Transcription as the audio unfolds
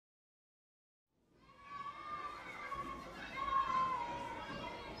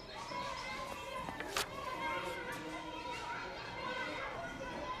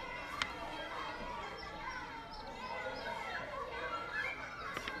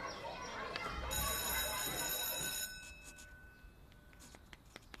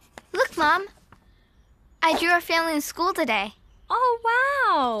Mom, I drew our family in school today. Oh,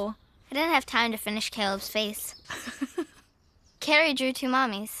 wow. I didn't have time to finish Caleb's face. Carrie drew two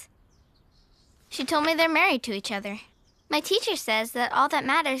mommies. She told me they're married to each other. My teacher says that all that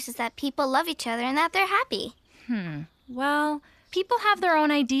matters is that people love each other and that they're happy. Well, people have their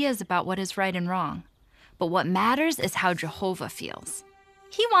own ideas about what is right and wrong. But what matters is how Jehovah feels.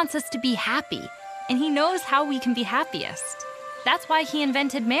 He wants us to be happy, and he knows how we can be happiest. That's why he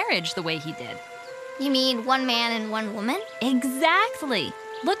invented marriage the way he did. You mean one man and one woman? Exactly.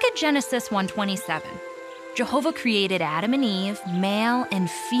 Look at Genesis 1:27. Jehovah created Adam and Eve, male and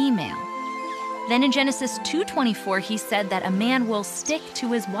female. Then in Genesis 2:24, he said that a man will stick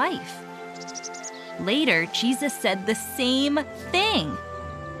to his wife. Later, Jesus said the same thing.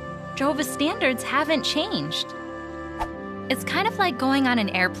 Jehovah's standards haven't changed. It's kind of like going on an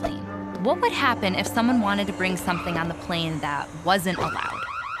airplane. What would happen if someone wanted to bring something on the plane that wasn't allowed?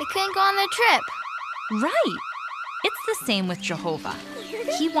 They couldn't go on their trip. Right. It's the same with Jehovah.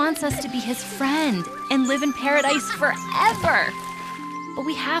 He wants us to be his friend and live in paradise forever. But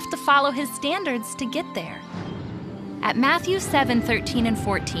we have to follow his standards to get there. At Matthew 7:13 and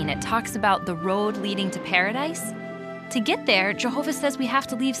 14, it talks about the road leading to paradise. To get there, Jehovah says we have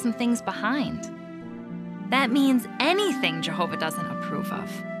to leave some things behind. That means anything Jehovah doesn't approve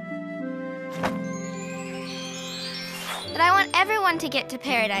of. But I want everyone to get to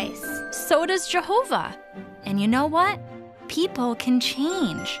paradise. So does Jehovah. And you know what? People can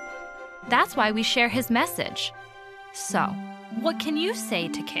change. That's why we share his message. So, what can you say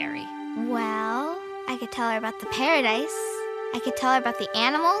to Carrie? Well, I could tell her about the paradise. I could tell her about the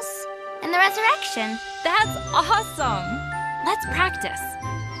animals and the resurrection. That's awesome! Let's practice.